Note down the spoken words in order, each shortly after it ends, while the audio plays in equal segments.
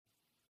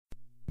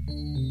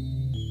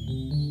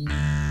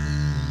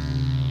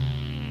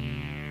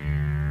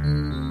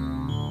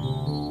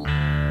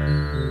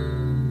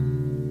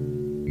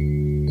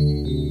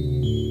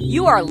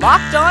are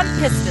Locked On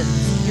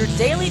Pistons, your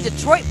daily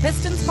Detroit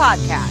Pistons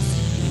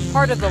podcast.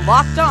 Part of the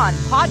Locked On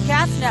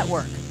Podcast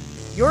Network,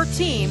 your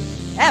team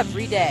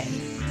every day.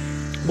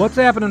 What's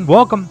happening?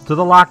 Welcome to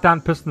the Locked On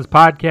Pistons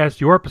podcast,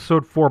 your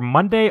episode for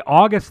Monday,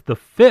 August the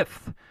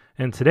 5th.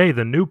 And today,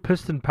 the new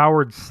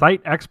Piston-powered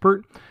site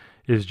expert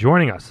is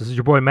joining us. This is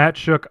your boy Matt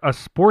Shook, a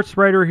sports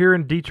writer here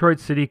in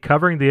Detroit City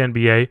covering the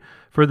NBA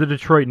for the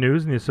Detroit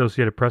News and the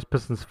Associated Press,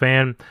 Pistons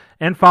fan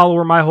and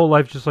follower my whole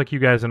life, just like you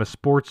guys, and a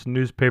sports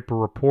newspaper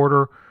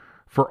reporter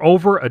for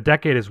over a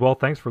decade as well.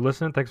 Thanks for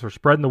listening. Thanks for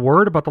spreading the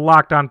word about the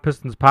Locked On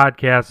Pistons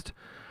podcast.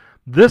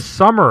 This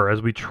summer,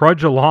 as we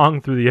trudge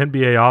along through the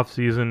NBA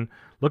offseason,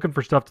 looking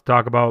for stuff to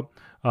talk about,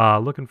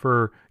 looking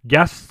for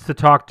guests to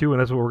talk to,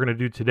 and that's what we're going to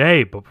do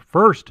today. But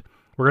first,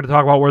 we're going to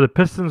talk about where the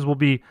Pistons will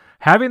be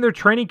having their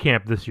training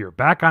camp this year,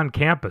 back on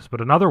campus,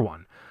 but another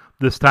one.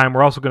 This time,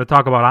 we're also going to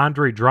talk about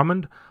Andre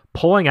Drummond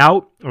pulling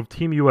out of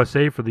Team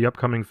USA for the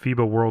upcoming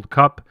FIBA World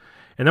Cup.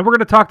 And then we're going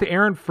to talk to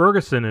Aaron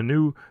Ferguson,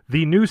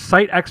 the new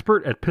site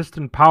expert at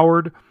Piston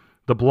Powered,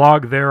 the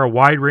blog there, a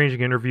wide-ranging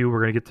interview.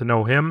 We're going to get to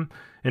know him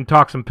and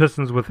talk some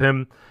Pistons with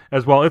him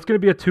as well. It's going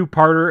to be a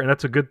two-parter, and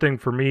that's a good thing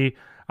for me.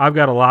 I've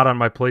got a lot on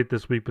my plate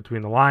this week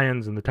between the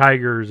Lions and the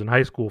Tigers and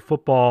high school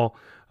football,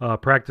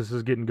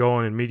 practices getting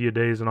going and media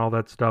days and all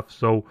that stuff.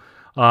 So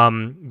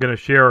I'm going to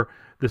share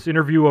this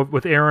interview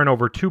with Aaron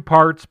over two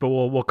parts, but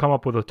we'll come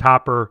up with a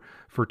topper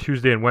for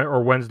Tuesday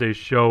or Wednesday's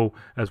show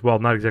as well.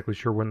 Not exactly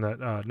sure when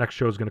that next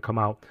show is going to come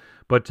out.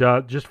 But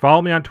just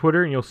follow me on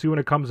Twitter, and you'll see when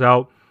it comes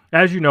out.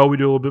 As you know, we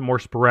do a little bit more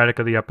sporadic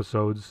of the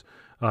episodes,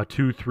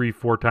 2, 3,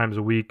 4 times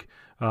a week,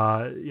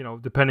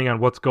 depending on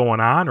what's going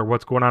on or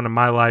what's going on in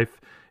my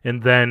life.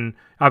 And then,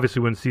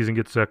 obviously, when the season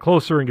gets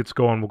closer and gets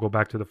going, we'll go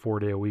back to the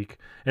 4-day-a-week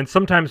and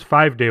sometimes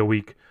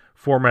 5-day-a-week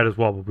format as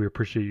well. But we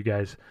appreciate you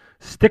guys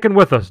sticking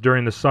with us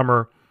during the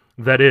summer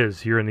that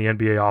is here in the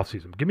NBA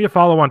offseason. Give me a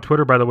follow on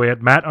Twitter, by the way, at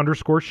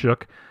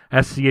Matt_Shook,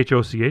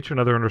 SCHOCH,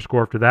 another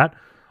underscore after that.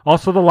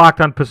 Also, the Locked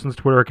On Pistons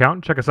Twitter account.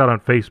 And check us out on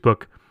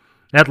Facebook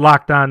at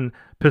Locked On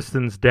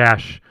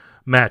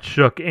Pistons-Matt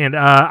Shook. And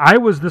I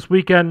was this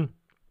weekend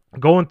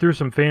going through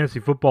some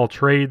fantasy football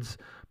trades,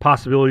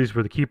 possibilities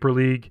for the Keeper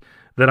League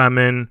that I'm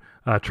in,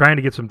 trying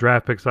to get some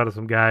draft picks out of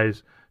some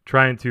guys,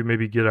 trying to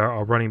maybe get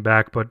a running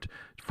back. But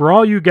for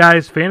all you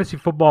guys, fantasy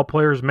football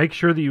players, make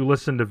sure that you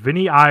listen to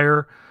Vinny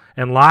Iyer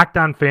and Locked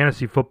On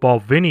Fantasy Football.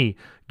 Vinny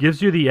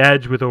gives you the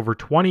edge with over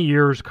 20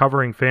 years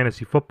covering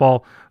fantasy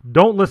football.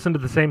 Don't listen to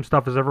the same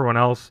stuff as everyone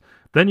else.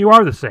 Then you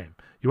are the same.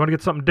 You want to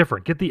get something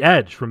different. Get the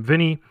edge from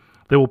Vinny.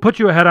 They will put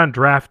you ahead on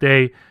draft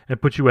day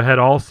and put you ahead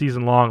all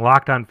season long.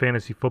 Locked On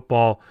Fantasy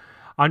Football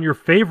on your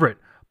favorite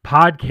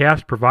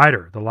podcast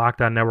provider, the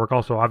Locked On Network.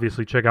 Also,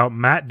 obviously, check out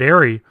Matt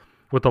Derry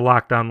with the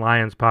Locked On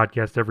Lions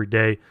podcast every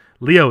day.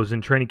 Leo's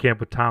in training camp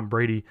with Tom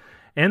Brady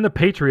and the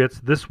Patriots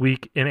this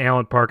week in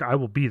Allen Park. I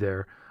will be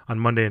there on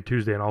Monday and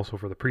Tuesday, and also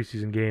for the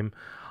preseason game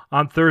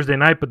on Thursday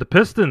night. But the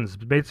Pistons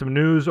made some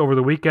news over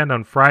the weekend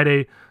on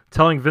Friday,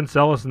 telling Vince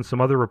Ellis and some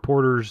other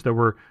reporters that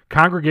were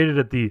congregated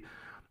at the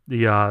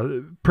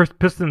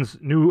Pistons'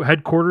 new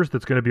headquarters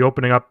that's going to be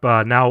opening up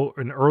now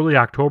in early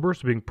October,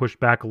 so being pushed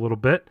back a little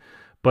bit.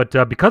 But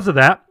because of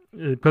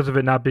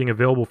it not being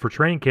available for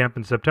training camp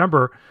in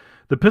September,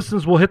 the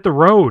Pistons will hit the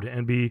road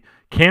and be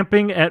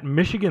camping at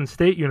Michigan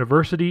State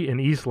University in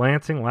East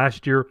Lansing.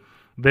 Last year,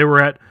 they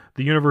were at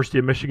the University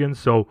of Michigan,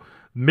 so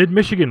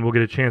Mid-Michigan will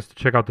get a chance to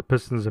check out the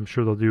Pistons. I'm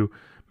sure they'll do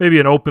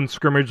maybe an open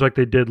scrimmage like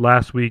they did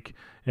last week,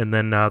 and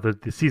then the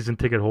season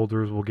ticket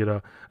holders will get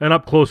an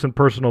up-close and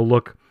personal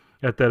look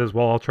at that as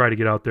well. I'll try to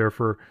get out there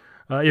for,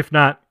 if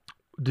not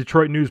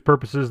Detroit news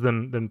purposes,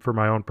 then for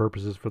my own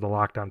purposes for the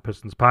Locked On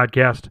Pistons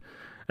podcast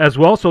as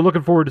well. So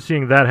looking forward to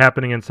seeing that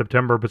happening in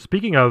September. But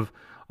speaking of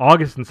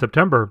August and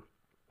September,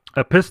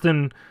 a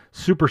Piston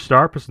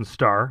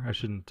star, I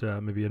shouldn't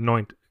maybe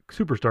anoint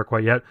superstar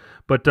quite yet,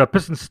 but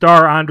Piston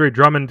star Andre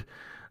Drummond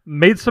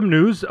made some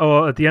news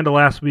at the end of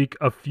last week,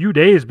 a few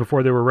days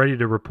before they were ready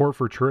to report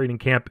for training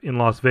camp in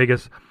Las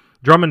Vegas.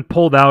 Drummond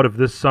pulled out of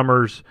this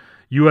summer's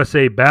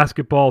USA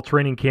basketball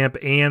training camp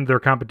and their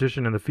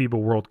competition in the FIBA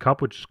World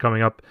Cup, which is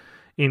coming up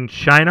in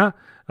China.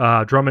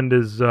 Drummond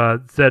is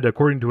said,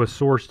 according to a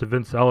source to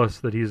Vince Ellis,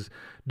 that he's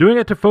doing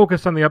it to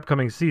focus on the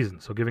upcoming season.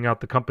 So giving out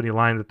the company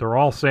line that they're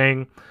all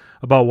saying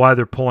about why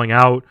they're pulling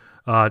out.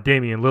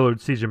 Damian Lillard,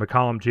 CJ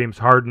McCollum, James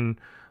Harden,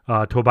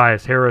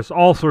 Tobias Harris,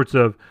 all sorts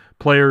of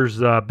players,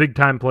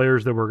 big-time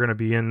players that were going to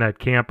be in that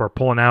camp are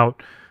pulling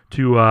out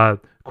to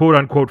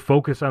quote-unquote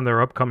focus on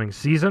their upcoming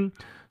season.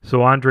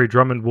 So Andre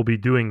Drummond will be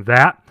doing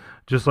that,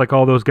 just like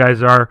all those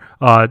guys are.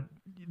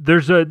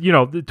 There's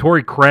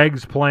Torrey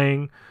Craig's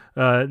playing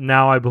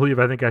now, I believe.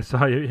 I think I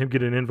saw him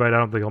get an invite. I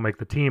don't think he'll make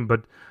the team,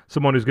 but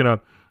someone who's going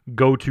to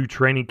go to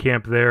training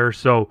camp there.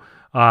 So,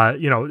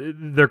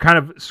 they're kind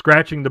of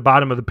scratching the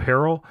bottom of the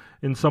barrel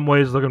in some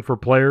ways, looking for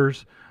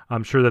players.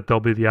 I'm sure that they'll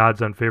be the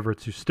odds-on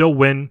favorites who still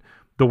win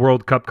the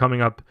World Cup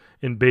coming up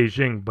in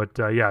Beijing. But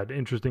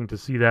interesting to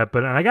see that.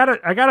 But I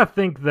gotta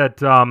think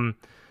that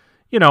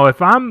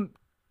if I'm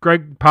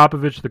Greg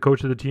Popovich, the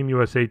coach of the Team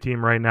USA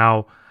team right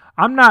now,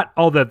 I'm not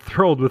all that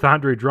thrilled with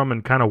Andre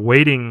Drummond kind of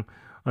waiting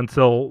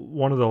until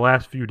one of the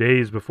last few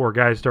days before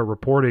guys start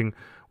reporting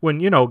when,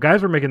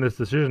 guys were making this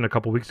decision a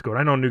couple weeks ago. And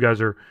I know new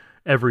guys are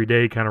every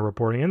day kind of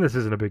reporting, and this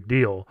isn't a big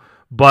deal.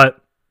 But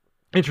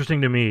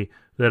interesting to me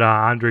that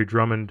Andre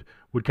Drummond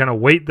would kind of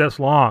wait this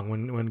long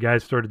when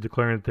guys started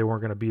declaring that they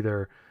weren't going to be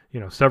there,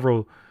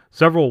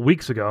 several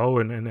weeks ago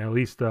and at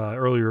least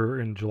earlier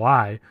in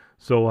July.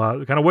 So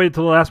kind of waited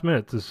till the last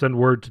minute to send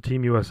word to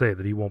Team USA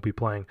that he won't be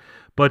playing.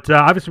 But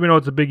obviously we know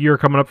it's a big year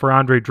coming up for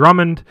Andre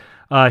Drummond.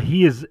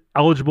 He is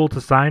eligible to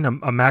sign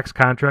a max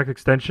contract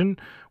extension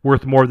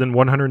worth more than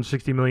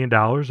 $160 million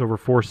over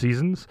 4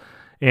 seasons.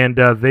 And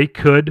they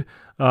could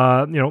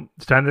sign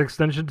the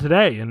extension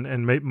today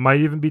and might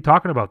even be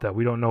talking about that.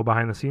 We don't know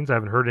behind the scenes. I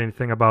haven't heard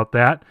anything about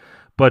that.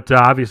 But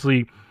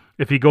obviously,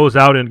 if he goes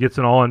out and gets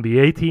an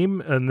All-NBA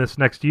team in this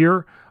next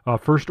year,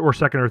 first or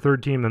second or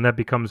third team, then that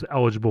becomes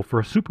eligible for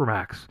a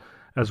Supermax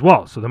as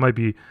well. So they might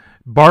be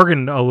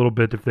bargained a little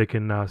bit if they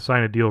can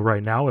sign a deal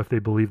right now, if they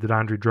believe that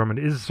Andre Drummond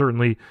is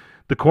certainly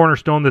the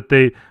cornerstone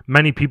that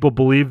many people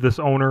believe, this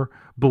owner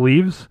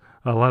believes.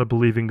 A lot of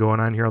believing going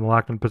on here on the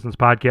Locked On Pistons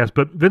podcast.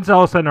 But Vince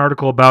Ellis had an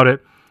article about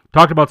it,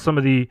 talked about some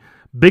of the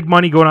big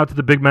money going out to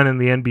the big men in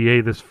the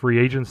NBA, this free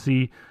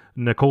agency.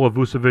 Nikola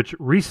Vucevic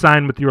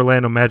re-signed with the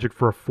Orlando Magic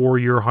for a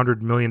 4-year,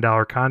 $100 million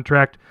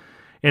contract.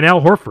 And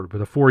Al Horford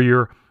with a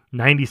 4-year,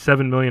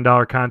 $97 million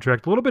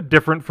contract. A little bit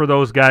different for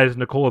those guys.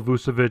 Nikola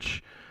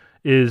Vucevic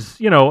is,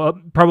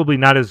 probably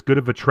not as good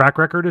of a track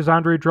record as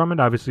Andre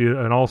Drummond. Obviously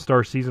an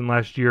all-star season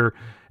last year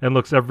and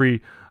looks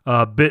every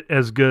bit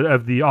as good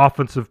of the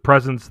offensive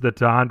presence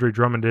that Andre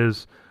Drummond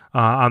is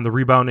on the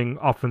rebounding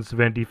offensive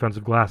and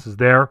defensive glasses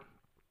there,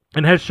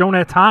 and has shown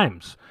at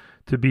times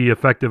to be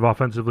effective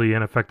offensively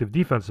and effective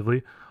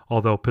defensively,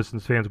 although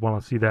Pistons fans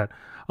want to see that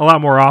a lot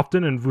more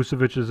often, and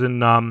Vucevic is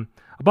in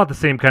about the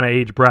same kind of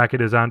age bracket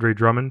as Andre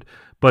Drummond.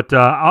 But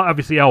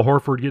obviously Al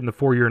Horford getting the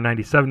 4-year,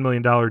 $97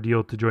 million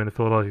deal to join the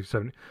Philadelphia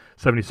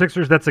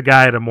 76ers. That's a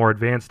guy at a more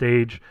advanced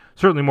age,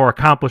 certainly more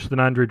accomplished than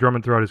Andre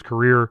Drummond throughout his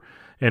career,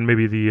 and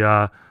maybe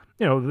the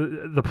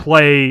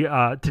play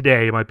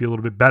today might be a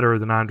little bit better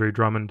than Andre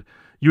Drummond.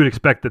 You would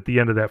expect that the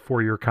end of that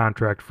 4-year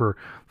contract for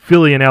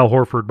Philly and Al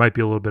Horford might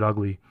be a little bit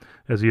ugly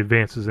as he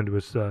advances into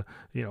his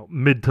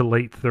mid to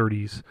late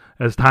 30s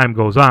as time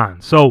goes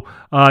on. So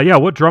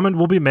what Drummond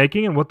will be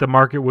making and what the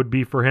market would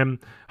be for him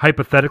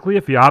hypothetically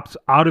if he opts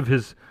out of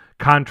his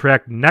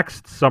contract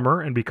next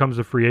summer and becomes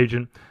a free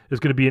agent is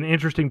going to be an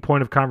interesting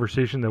point of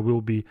conversation that we'll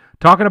be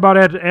talking about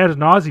ad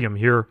nauseum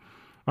here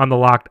on the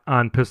Locked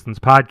On Pistons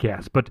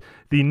podcast. But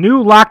the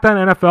new Locked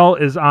On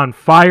NFL is on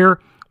fire.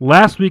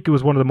 Last week, it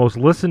was one of the most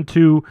listened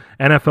to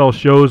NFL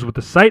shows with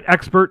the site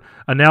expert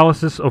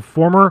analysis of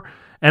former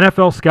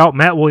NFL scout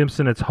Matt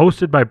Williamson. It's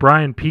hosted by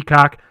Brian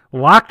Peacock.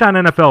 Locked On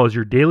NFL is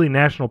your daily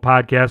national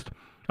podcast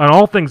on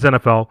all things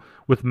NFL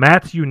with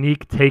Matt's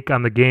unique take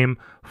on the game.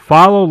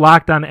 Follow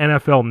Locked On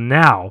NFL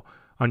now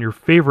on your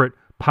favorite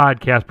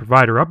podcast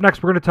provider. Up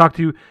next, we're going to talk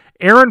to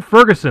Aaron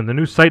Ferguson, the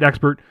new site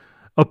expert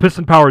of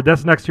Piston Powered.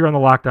 That's next here on the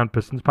Locked On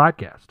Pistons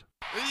podcast.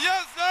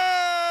 Yes,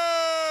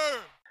 sir!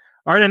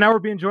 All right, and now we're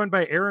being joined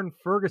by Aaron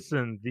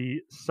Ferguson,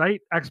 the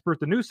site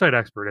expert, the new site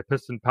expert at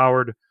Piston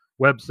Powered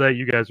website.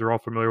 You guys are all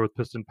familiar with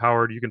Piston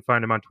Powered. You can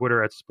find him on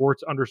Twitter at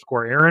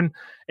sports_Aaron.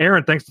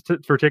 Aaron, thanks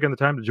for taking the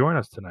time to join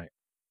us tonight.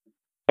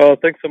 Oh,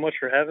 thanks so much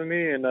for having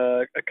me and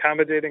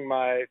accommodating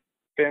my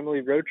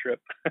family road trip.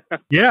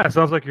 Yeah, it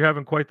sounds like you're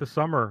having quite the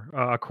summer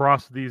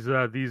across these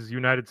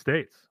United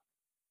States.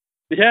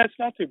 Yeah, it's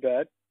not too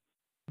bad.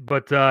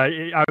 But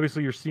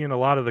obviously, you're seeing a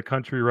lot of the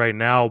country right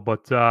now.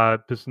 But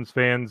Pistons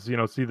fans,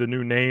 see the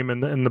new name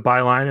and the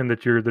byline, and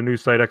that you're the new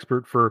site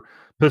expert for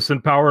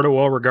Piston Powered, a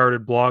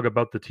well-regarded blog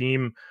about the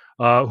team.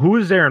 Who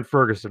is Aaron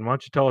Ferguson? Why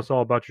don't you tell us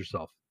all about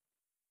yourself?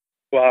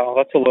 Wow,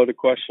 that's a loaded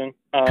question.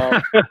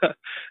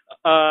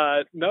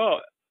 No,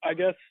 I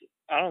guess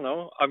I don't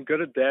know. I'm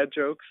good at dad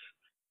jokes.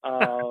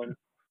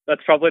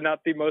 That's probably not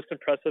the most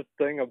impressive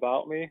thing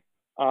about me.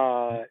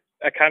 I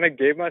kind of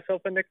gave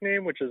myself a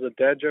nickname, which is a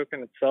dad joke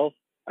in itself.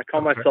 I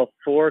call myself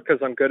Four because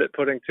I'm good at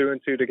putting 2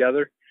 and 2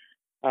 together.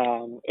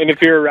 And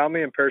if you're around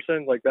me in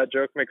person, like that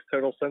joke makes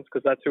total sense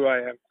because that's who I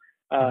am.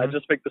 I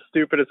just make the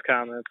stupidest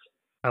comments.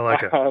 I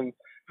like it.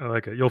 I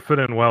like it. You'll fit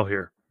in well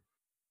here.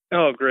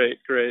 Oh, great.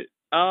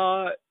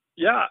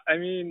 Yeah, I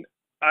mean,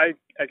 I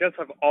guess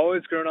I've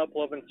always grown up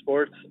loving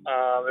sports.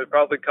 It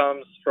probably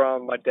comes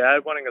from my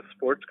dad wanting a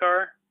sports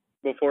car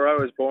before I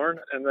was born,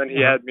 and then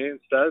he had me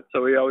instead,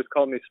 so he always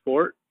called me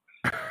Sport.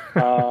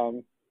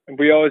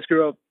 We always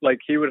grew up, like,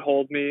 he would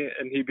hold me,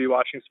 and he'd be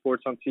watching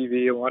sports on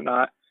TV and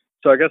whatnot.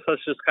 So I guess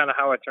that's just kind of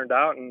how I turned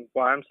out and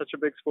why I'm such a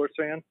big sports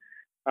fan.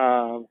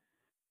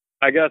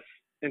 I guess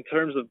in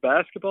terms of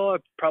basketball, I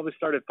probably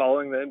started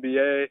following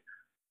the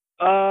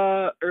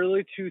NBA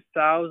early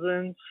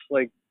 2000s,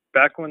 like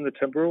back when the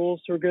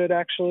Timberwolves were good,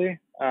 actually.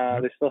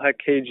 They still had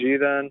KG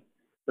then.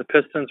 The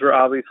Pistons were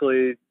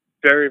obviously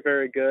very,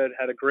 very good,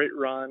 had a great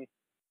run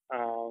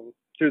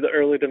through the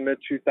early to mid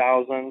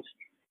 2000s.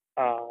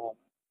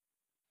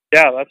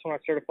 yeah, that's when I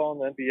started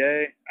following the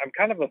NBA. I'm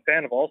kind of a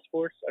fan of all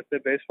sports. I'd say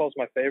baseball's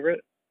my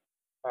favorite.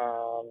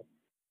 Um,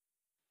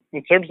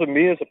 in terms of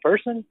me as a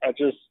person, I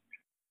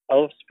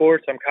love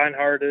sports. I'm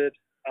kind-hearted.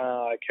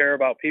 I care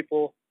about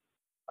people.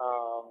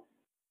 Um,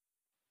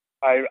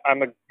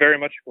 I'm a very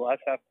much glass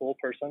half full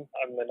person.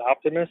 I'm an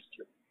optimist.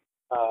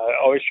 I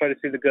always try to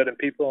see the good in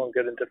people and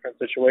good in different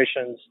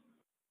situations,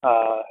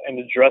 and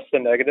address the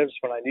negatives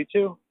when I need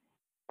to.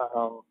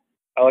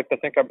 I like to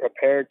think I'm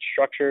prepared,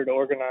 structured,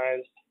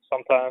 organized.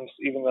 Sometimes,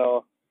 even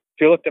though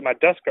if you looked at my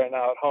desk right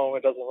now at home,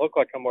 it doesn't look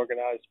like I'm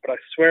organized, but I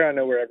swear I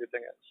know where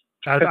everything is.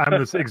 I'm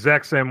the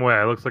exact same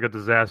way. It looks like a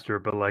disaster,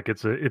 but like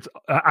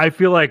I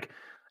feel like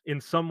in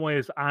some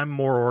ways I'm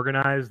more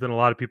organized than a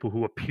lot of people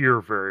who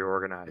appear very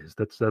organized.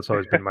 That's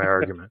always been my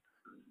argument.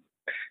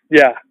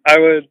 Yeah,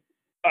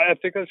 I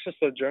think that's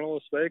just a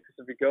journalist way, because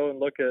if you go and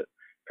look at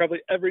probably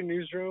every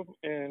newsroom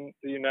in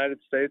the United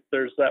States,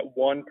 there's that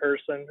one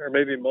person or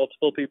maybe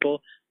multiple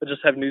people that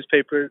just have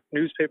newspapers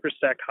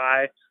stacked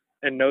high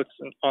and notes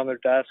on their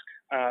desk,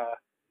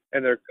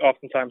 and they're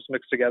oftentimes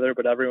mixed together,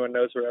 but everyone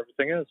knows where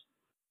everything is.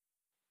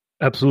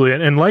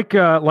 Absolutely, and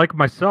like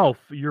myself,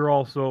 you're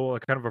also a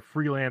kind of a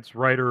freelance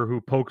writer who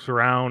pokes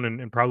around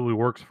and probably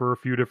works for a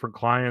few different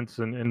clients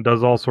and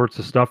does all sorts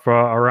of stuff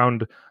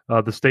around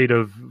the state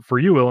of, for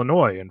you,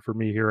 Illinois, and for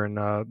me here in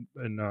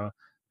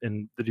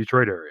the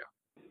Detroit area.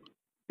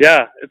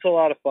 Yeah, it's a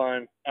lot of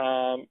fun.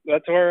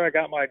 That's where I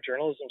got my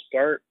journalism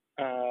start.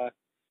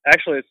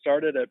 Actually, it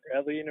started at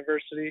Bradley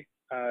University,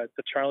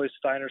 the Charlie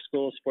Steiner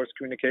School of Sports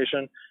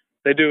Communication.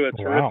 They do a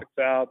terrific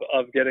job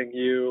of getting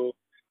you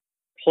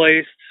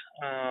placed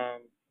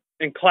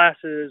in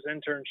classes,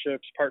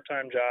 internships,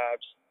 part-time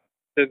jobs.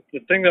 The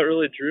thing that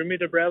really drew me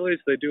to Bradley is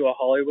they do a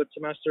Hollywood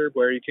semester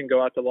where you can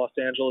go out to Los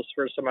Angeles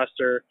for a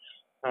semester.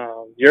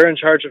 You're in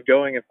charge of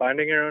going and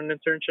finding your own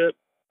internship.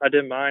 I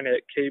did mine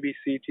at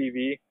KBC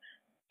TV,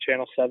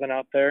 Channel 7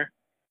 out there.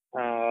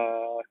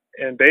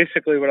 And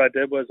basically what I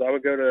did was I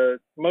would go to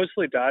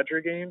mostly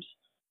Dodger games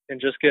and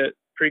just get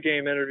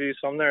pregame interviews.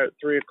 So I'm there at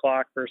 3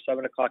 o'clock for a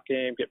 7 o'clock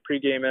game, get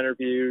pregame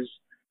interviews,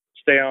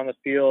 stay on the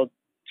field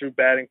through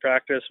batting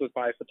practice with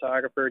my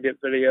photographer, get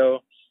video.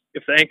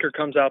 If the anchor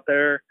comes out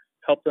there,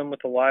 help them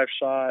with a live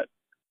shot.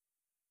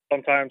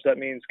 Sometimes that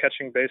means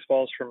catching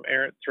baseballs from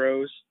errant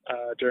throws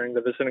during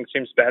the visiting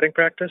team's batting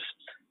practice.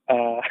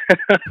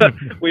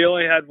 We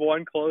only had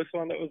one close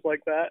one that was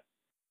like that,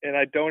 and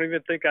I don't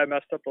even think I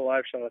messed up the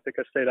live shot. I think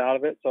I stayed out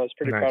of it, so I was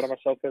pretty proud of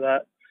myself for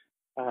that.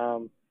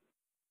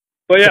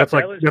 But yeah, that's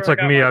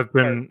like me. I've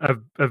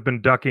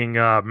been ducking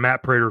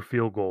Matt Prater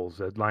field goals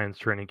at Lions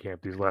training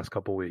camp these last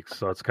couple weeks,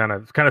 so it's kind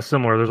of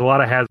similar. There's a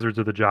lot of hazards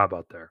of the job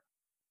out there.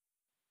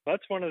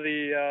 That's one of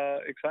the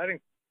exciting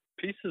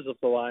pieces of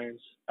the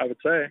Lions, I would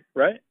say,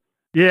 right?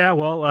 Yeah,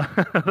 well,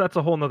 that's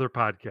a whole nother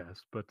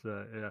podcast, but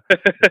yeah,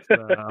 it's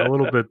a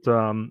little bit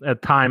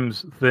at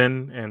times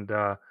thin, and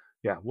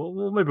yeah,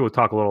 we'll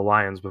talk a little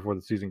Lions before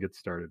the season gets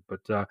started.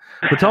 But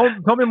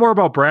tell me more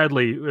about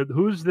Bradley.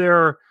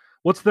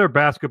 What's their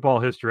basketball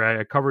history?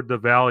 I covered the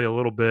Valley a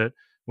little bit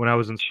when I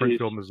was in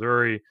Springfield,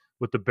 Missouri,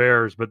 with the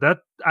Bears, but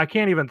I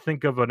can't even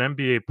think of an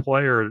NBA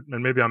player,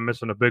 and maybe I'm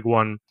missing a big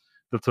one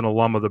that's an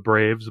alum of the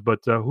Braves.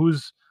 But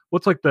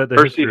what's like the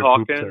Percy history of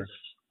Hawkins? Hoops there?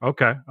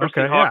 Okay,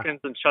 Percy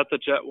Hawkins and Chet the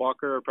Jet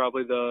Walker are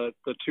probably the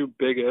two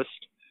biggest.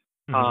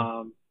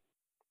 Mm-hmm.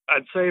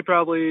 I'd say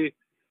probably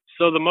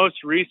so. The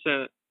most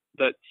recent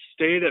that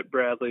stayed at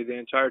Bradley the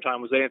entire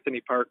time was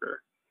Anthony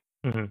Parker,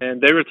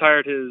 and they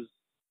retired his.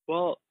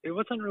 Well, it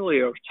wasn't really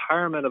a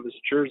retirement of his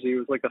jersey. It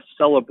was like a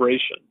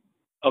celebration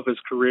of his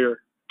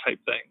career type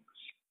thing.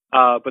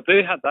 But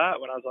they had that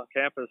when I was on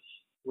campus,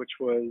 which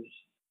was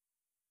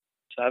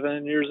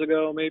 7 years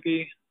ago,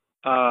 maybe.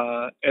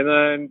 And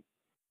then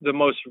the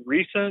most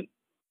recent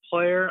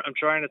player I'm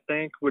trying to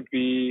think would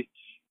be,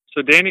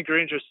 so Danny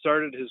Granger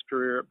started his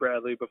career at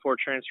Bradley before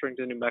transferring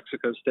to New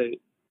Mexico State.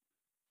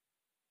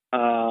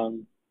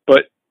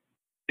 But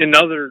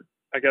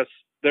I guess,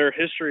 their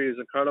history is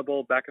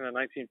incredible. Back in the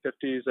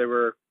 1950s, they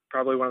were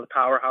probably one of the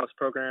powerhouse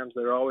programs.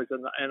 They were always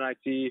in the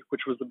NIT,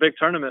 which was the big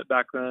tournament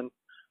back then.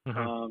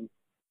 Mm-hmm.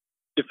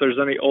 If there's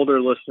any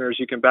older listeners,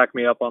 you can back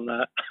me up on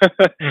that.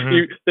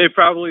 Mm-hmm. They've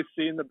probably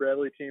seen the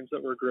Bradley teams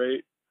that were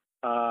great.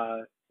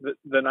 The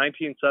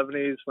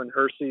 1970s when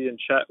Hersey and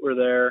Chet were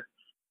there,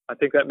 I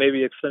think that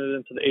maybe extended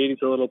into the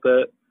 80s a little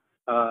bit.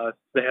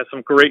 They had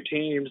some great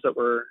teams that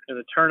were in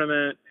the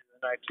tournament,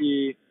 in the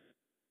NIT.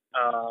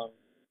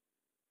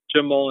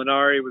 Jim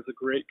Molinari was a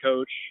great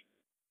coach.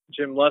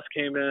 Jim Les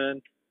came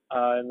in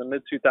the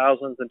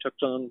mid-2000s and took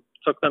them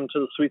to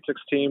the Sweet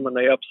 16 when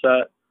they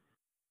upset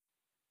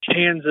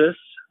Kansas.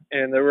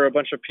 And there were a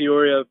bunch of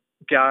Peoria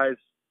guys,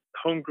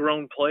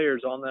 homegrown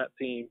players on that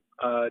team.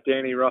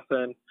 Danny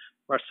Ruffin,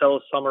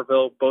 Marcellus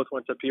Somerville both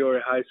went to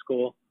Peoria High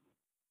School,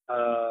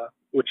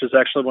 which is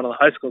actually one of the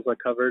high schools I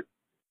covered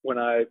when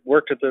I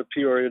worked at the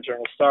Peoria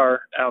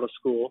Journal-Star out of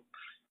school.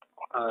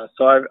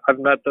 So I've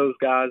met those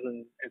guys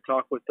and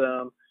talked with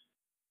them.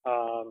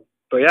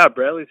 But yeah,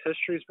 Bradley's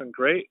history's been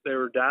great. They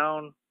were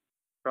down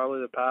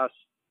probably the past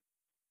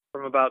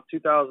from about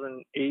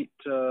 2008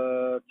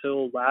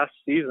 till last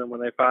season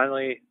when they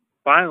finally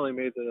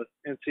made the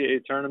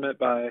NCAA tournament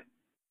by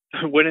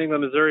winning the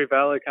Missouri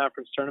Valley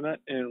Conference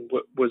tournament, and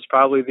was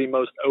probably the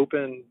most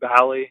open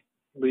Valley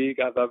league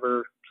I've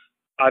ever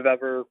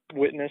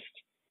witnessed.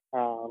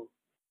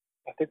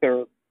 I think there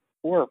were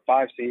 4 or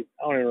 5 seeds.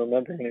 I don't even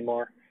remember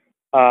anymore.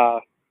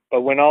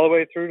 But went all the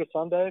way through to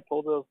Sunday,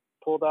 pulled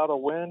out a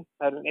win,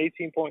 had an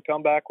 18-point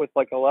comeback with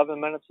like 11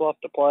 minutes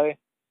left to play,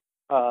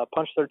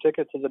 punched their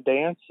ticket to the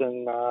dance.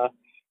 And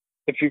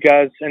if you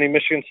guys, any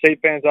Michigan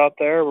State fans out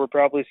there, were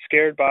probably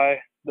scared by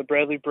the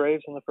Bradley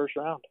Braves in the first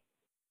round.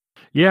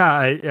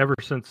 Yeah, ever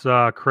since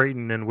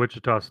Creighton and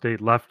Wichita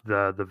State left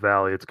the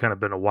Valley, it's kind of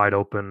been a wide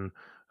open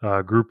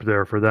group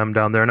there for them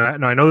down there.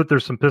 And I know that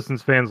there's some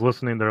Pistons fans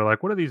listening that are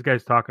like, what are these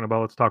guys talking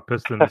about? Let's talk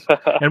Pistons.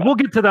 And we'll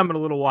get to them in a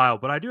little while.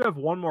 But I do have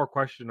one more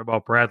question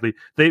about Bradley.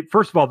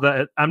 First of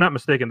all, I'm not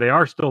mistaken, they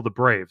are still the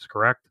Braves,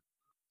 correct?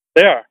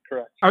 They are,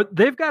 correct.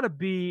 They've got to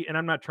be, and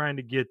I'm not trying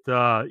to get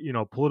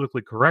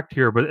politically correct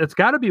here, but it's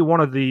got to be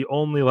one of the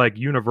only like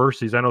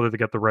universities. I know that they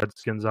got the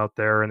Redskins out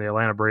there and the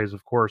Atlanta Braves,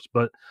 of course,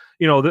 but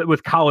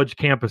with college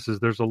campuses,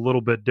 there's a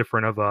little bit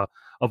different of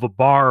a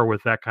bar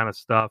with that kind of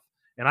stuff.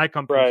 And I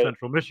come from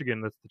Central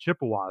Michigan, that's the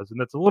Chippewas, and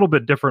that's a little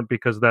bit different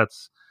because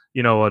that's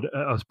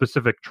a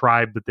specific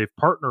tribe that they've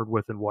partnered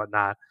with and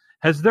whatnot.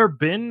 Has there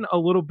been a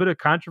little bit of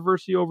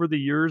controversy over the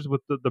years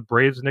with the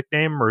Braves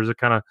nickname, or is it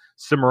kind of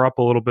simmer up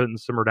a little bit and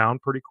simmer down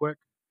pretty quick?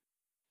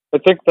 I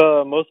think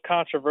the most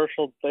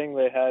controversial thing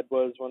they had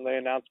was when they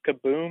announced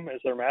Kaboom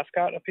as their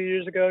mascot a few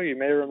years ago. You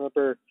may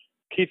remember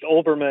Keith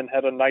Olbermann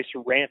had a nice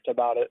rant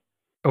about it.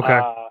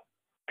 Okay.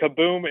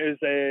 Kaboom is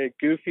a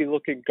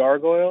goofy-looking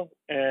gargoyle,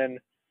 and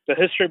the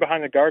history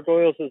behind the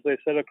gargoyles is they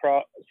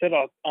sit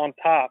on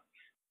top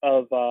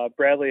of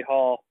Bradley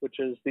Hall, which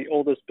is the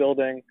oldest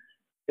building.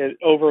 It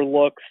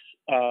overlooks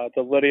the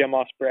Lydia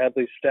Moss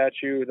Bradley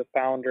statue, the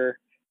founder.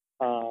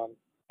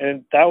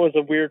 And that was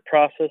a weird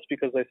process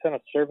because they sent a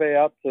survey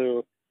out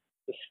to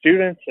the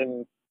students,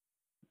 and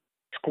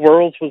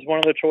squirrels was one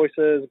of the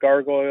choices,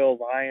 gargoyle,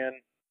 lion,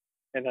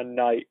 and a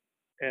knight.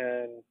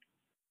 And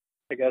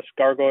I guess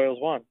gargoyles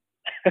won.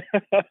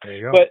 There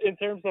you go. But in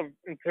terms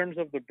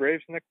of the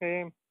Braves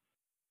nickname,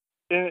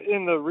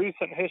 in the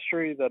recent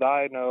history that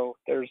I know,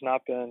 there's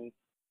not been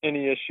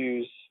any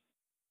issues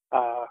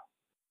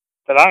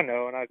that I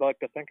know, and I'd like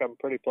to think I'm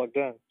pretty plugged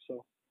in.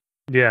 So.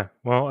 Yeah,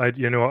 well,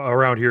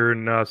 around here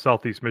in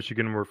Southeast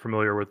Michigan, we're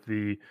familiar with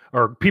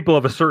or people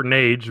of a certain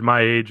age, my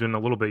age and a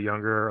little bit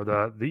younger,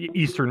 the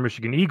Eastern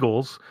Michigan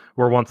Eagles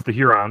were once the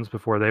Hurons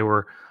before they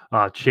were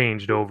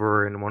changed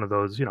over in one of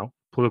those,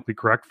 politically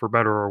correct, for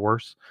better or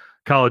worse,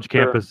 college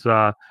campus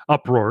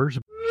uproars.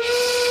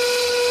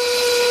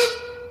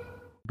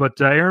 But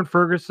Aaron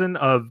Ferguson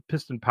of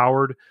Piston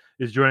Powered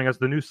is joining us,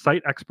 the new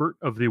site expert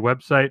of the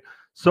website.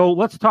 So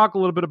let's talk a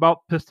little bit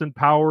about Piston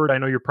Powered. I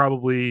know you're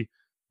probably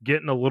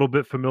getting a little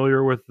bit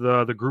familiar with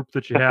the group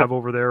that you have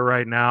over there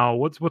right now.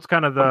 What's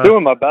kind of I'm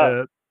doing my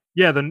best.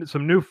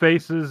 Some new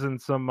faces and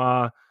some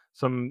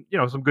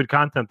good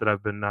content that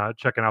I've been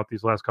checking out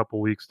these last couple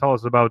of weeks. Tell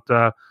us about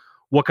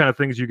what kind of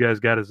things you guys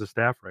got as a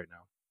staff right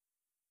now.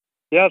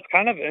 Yeah, it's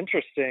kind of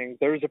interesting.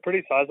 There's a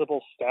pretty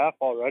sizable staff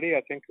already.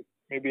 I think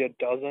maybe a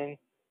dozen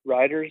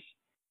writers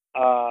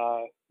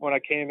when I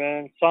came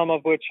in, some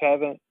of which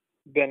haven't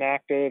been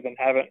active and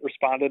haven't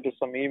responded to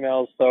some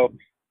emails. So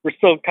we're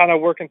still kind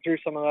of working through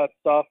some of that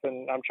stuff,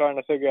 and I'm trying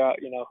to figure out,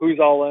 who's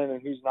all in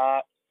and who's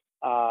not.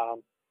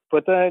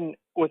 But then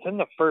within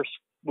the first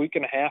week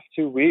and a half,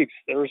 2 weeks,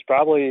 there was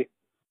probably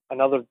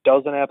another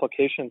dozen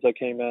applications that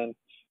came in,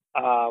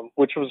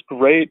 which was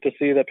great to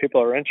see that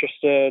people are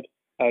interested.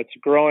 It's a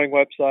growing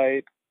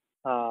website.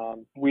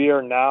 We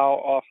are now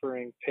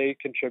offering paid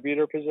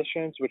contributor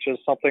positions, which is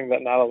something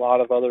that not a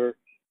lot of other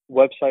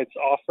websites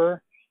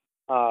offer.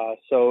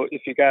 So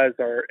if you guys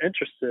are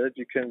interested,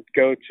 you can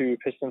go to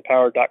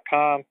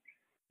pistonpower.com.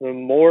 The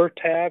More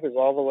tab is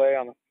all the way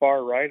on the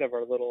far right of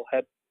our little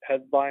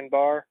headline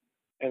bar.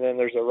 And then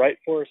there's a Write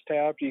For Us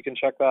tab. You can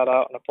check that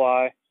out and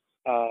apply.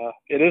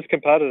 It is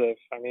competitive.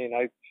 I mean,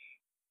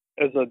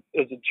 as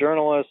a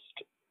journalist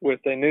with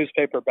a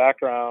newspaper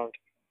background,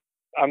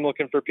 I'm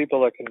looking for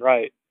people that can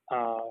write.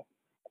 I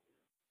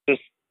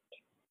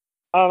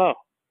don't know,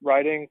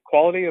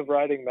 quality of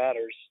writing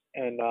matters.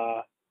 And,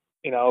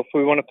 if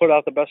we want to put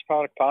out the best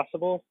product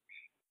possible,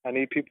 I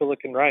need people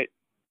that can write.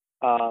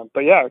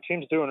 But yeah, our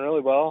team's doing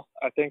really well.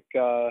 I think,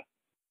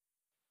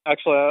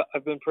 actually,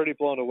 I've been pretty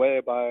blown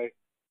away by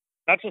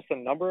not just the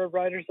number of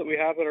writers that we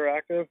have that are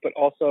active, but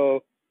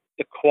also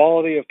the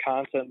quality of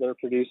content they're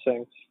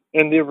producing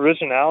and the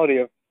originality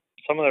of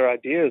some of their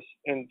ideas,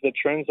 and the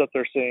trends that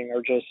they're seeing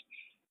are just,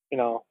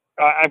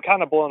 I'm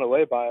kind of blown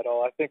away by it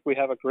all. I think we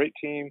have a great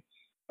team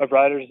of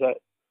writers that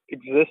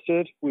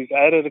existed. We've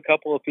added a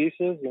couple of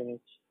pieces, and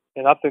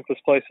I think this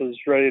place is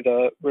ready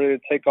to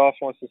take off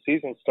once the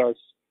season starts.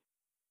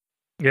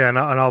 Yeah, and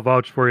I'll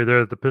vouch for you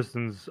there. The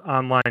Pistons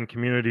online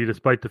community,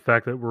 despite the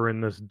fact that we're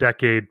in this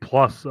decade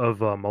plus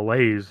of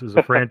malaise as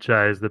a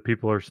franchise, that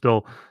people are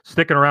still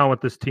sticking around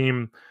with this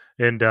team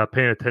and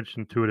paying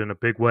attention to it in a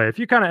big way. If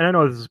you kind of, and I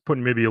know this is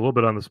putting maybe a little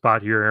bit on the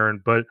spot here,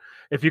 Aaron, but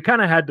if you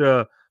kind of had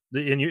to,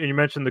 and you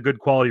mentioned the good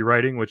quality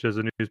writing, which as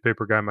a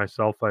newspaper guy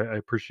myself, I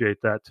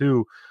appreciate that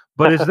too.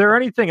 But is there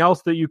anything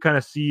else that you kind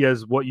of see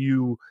as what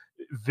you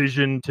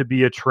vision to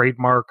be a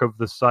trademark of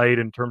the site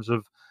in terms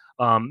of,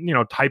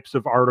 types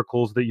of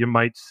articles that you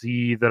might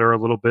see that are a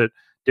little bit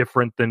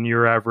different than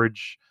your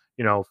average,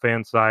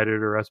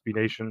 fan-sided or SB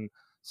Nation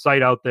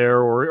site out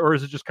there, or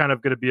is it just kind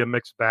of going to be a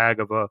mixed bag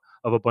of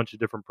a bunch of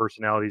different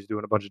personalities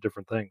doing a bunch of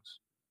different things?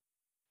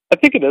 I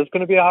think it is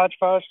going to be a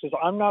hodgepodge because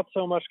I'm not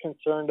so much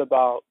concerned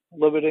about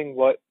limiting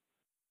what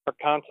our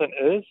content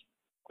is,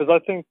 because I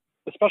think,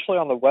 especially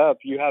on the web,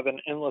 you have an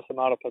endless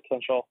amount of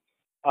potential.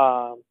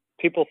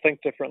 People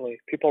think differently.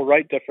 People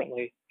write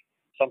differently.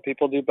 Some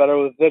people do better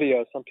with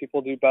video. Some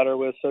people do better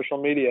with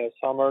social media.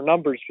 Some are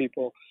numbers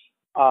people.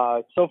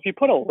 So if you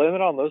put a limit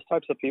on those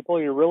types of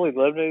people, you're really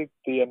limiting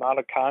the amount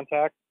of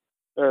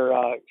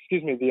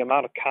the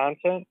amount of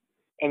content,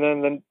 and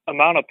then the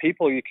amount of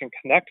people you can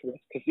connect with,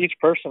 because each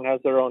person has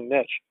their own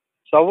niche.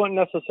 So I wouldn't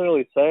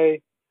necessarily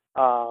say,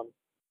 I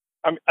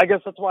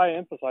guess that's why I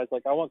emphasize,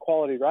 I want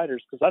quality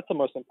writers, because that's the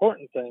most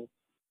important thing.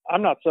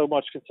 I'm not so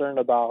much concerned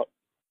about,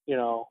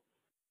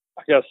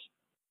 I guess,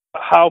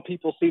 how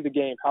people see the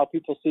game, how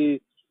people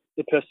see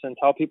the Pistons,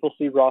 how people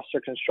see roster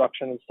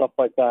construction and stuff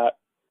like that.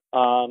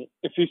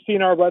 If you've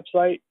seen our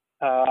website,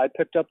 I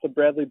picked up the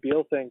Bradley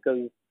Beal thing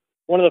because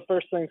one of the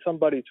first things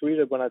somebody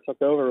tweeted when I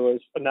took over was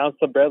announce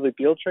the Bradley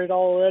Beal trade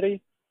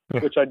already,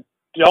 which I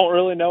don't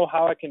really know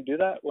how I can do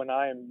that when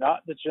I am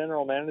not the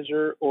general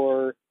manager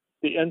or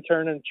the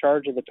intern in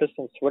charge of the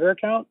Pistons Twitter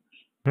account.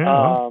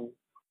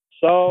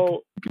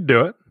 So you can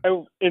do it.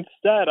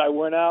 Instead, I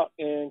went out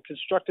and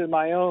constructed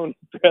my own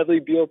Bradley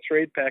Beal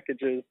trade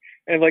packages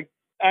and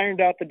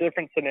ironed out the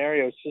different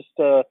scenarios just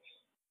to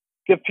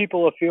give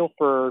people a feel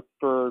for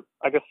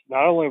I guess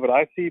not only what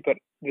I see, but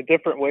the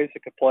different ways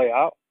it could play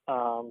out.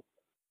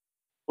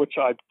 Which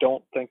I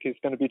don't think he's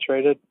going to be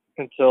traded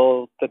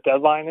until the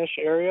deadline-ish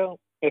area,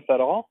 if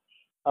at all.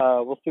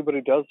 We'll see what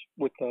he does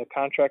with the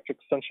contract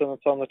extension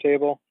that's on the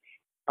table.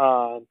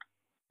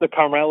 The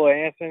Carmelo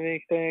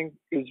Anthony thing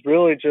is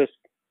really just,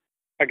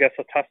 I guess,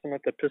 a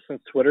testament to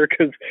Pistons Twitter,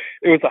 because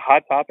it was a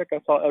hot topic. I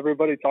saw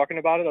everybody talking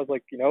about it. I was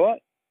like, you know what?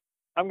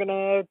 I'm going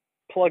to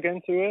plug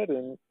into it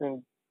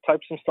and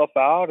type some stuff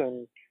out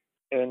and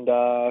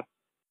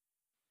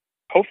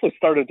hopefully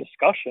start a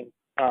discussion.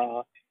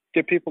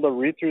 Get people to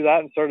read through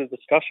that and start a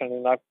discussion.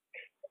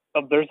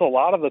 And there's a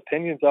lot of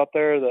opinions out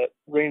there that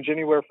range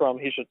anywhere from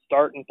he should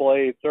start and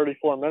play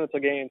 34 minutes a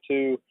game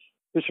to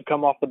he should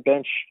come off the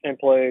bench and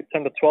play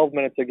 10 to 12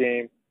 minutes a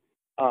game,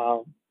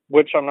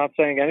 which I'm not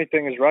saying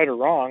anything is right or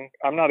wrong.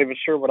 I'm not even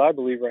sure what I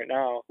believe right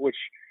now, which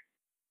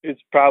is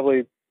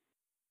probably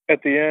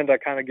at the end I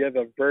kind of give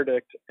a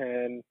verdict,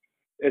 and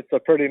it's a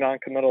pretty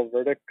non-committal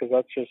verdict because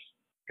that's just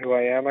who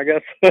I am, I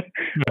guess.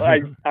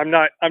 I'm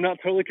not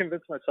totally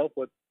convinced myself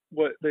what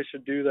they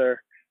should do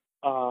there.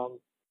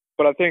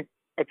 But I think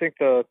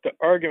the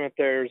argument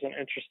there is an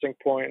interesting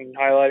point in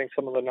highlighting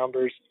some of the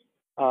numbers.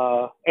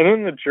 And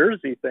then the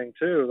jersey thing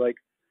too.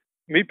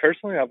 Me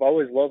personally, I've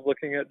always loved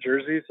looking at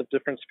jerseys of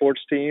different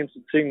sports teams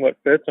and seeing what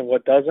fits and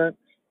what doesn't.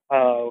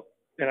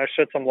 And I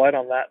shed some light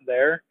on that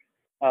there.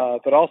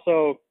 But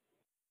also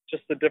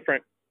just the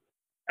different,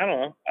 I don't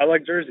know, I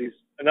like jerseys.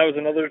 And that was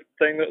another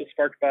thing that was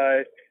sparked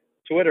by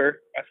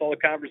Twitter. I saw the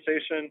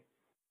conversation.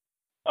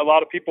 A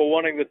lot of people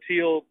wanting the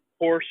teal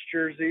horse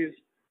jerseys.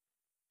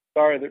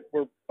 Sorry,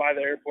 we're by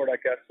the airport, I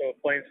guess, so a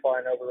plane's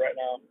flying over right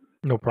now.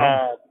 No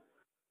problem.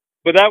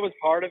 But that was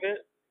part of it.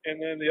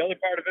 And then the other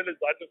part of it is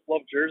I just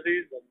love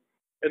jerseys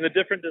and the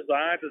different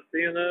designs of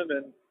seeing them.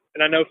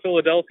 And I know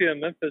Philadelphia and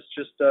Memphis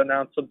just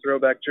announced some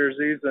throwback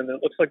jerseys, and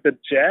it looks like the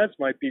Jazz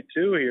might be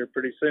too here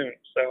pretty soon.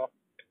 So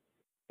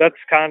that's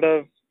kind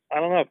of, I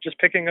don't know, just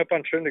picking up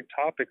on trending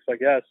topics, I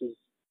guess, is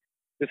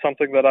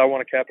something that I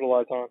want to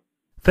capitalize on.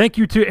 Thank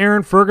you to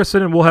Aaron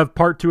Ferguson, and we'll have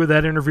part 2 of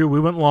that interview. We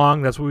went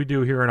long. That's what we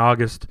do here in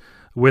August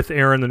with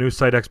Aaron, the news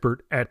site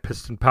expert at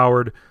Piston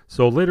Powered.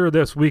 So later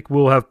this week,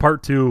 we'll have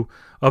part 2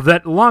 of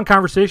that long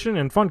conversation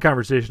and fun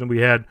conversation we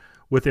had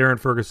with Aaron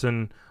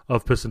Ferguson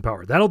of Piston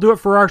Powered. That'll do it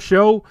for our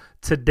show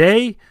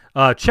today.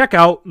 Check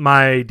out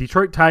my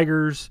Detroit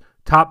Tigers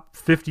top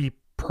 50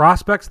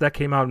 prospects. That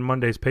came out in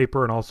Monday's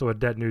paper and also at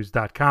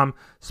DebtNews.com.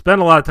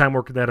 Spent a lot of time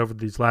working that over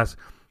these last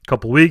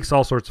couple weeks,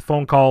 all sorts of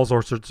phone calls,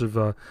 all sorts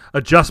of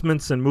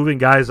adjustments and moving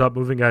guys up,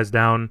 moving guys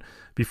down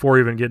before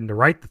even getting to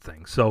write the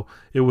thing. So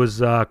it was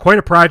quite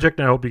a project,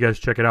 and I hope you guys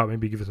check it out.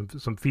 Maybe give us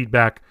some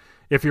feedback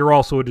if you're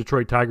also a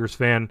Detroit Tigers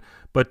fan.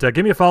 But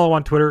give me a follow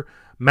on Twitter,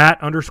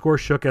 Matt_Schoch,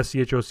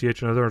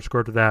 SCHOCH, another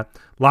underscore to that.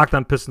 Locked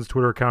On Pistons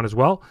Twitter account as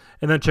well.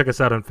 And then check us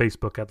out on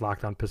Facebook at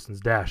Locked On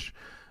Pistons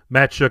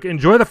Matt Schoch.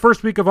 Enjoy the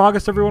first week of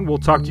August, everyone. We'll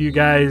talk to you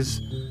guys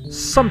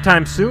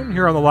sometime soon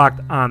here on the Locked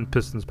On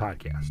Pistons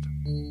podcast.